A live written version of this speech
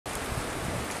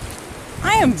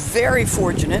am very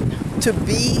fortunate to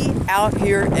be out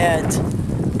here at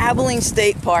Abilene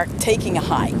State Park taking a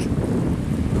hike.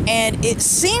 And it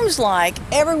seems like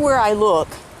everywhere I look,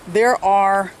 there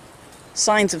are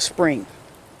signs of spring.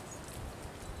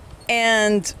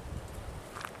 And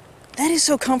that is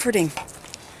so comforting.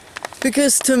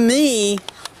 Because to me,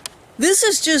 this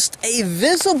is just a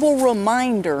visible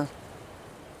reminder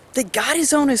that God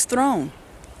is on his throne.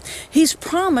 He's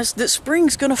promised that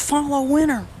spring's going to follow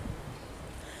winter.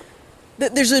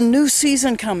 That there's a new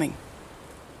season coming.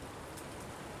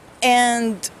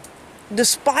 And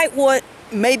despite what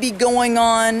may be going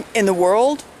on in the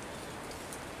world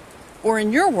or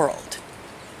in your world,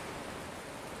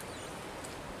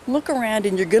 look around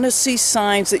and you're going to see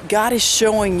signs that God is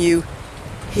showing you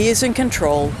he is in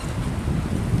control.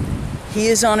 He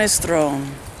is on his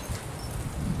throne.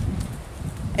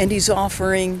 And he's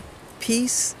offering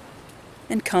peace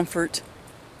and comfort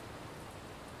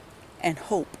and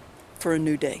hope for a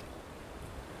new day.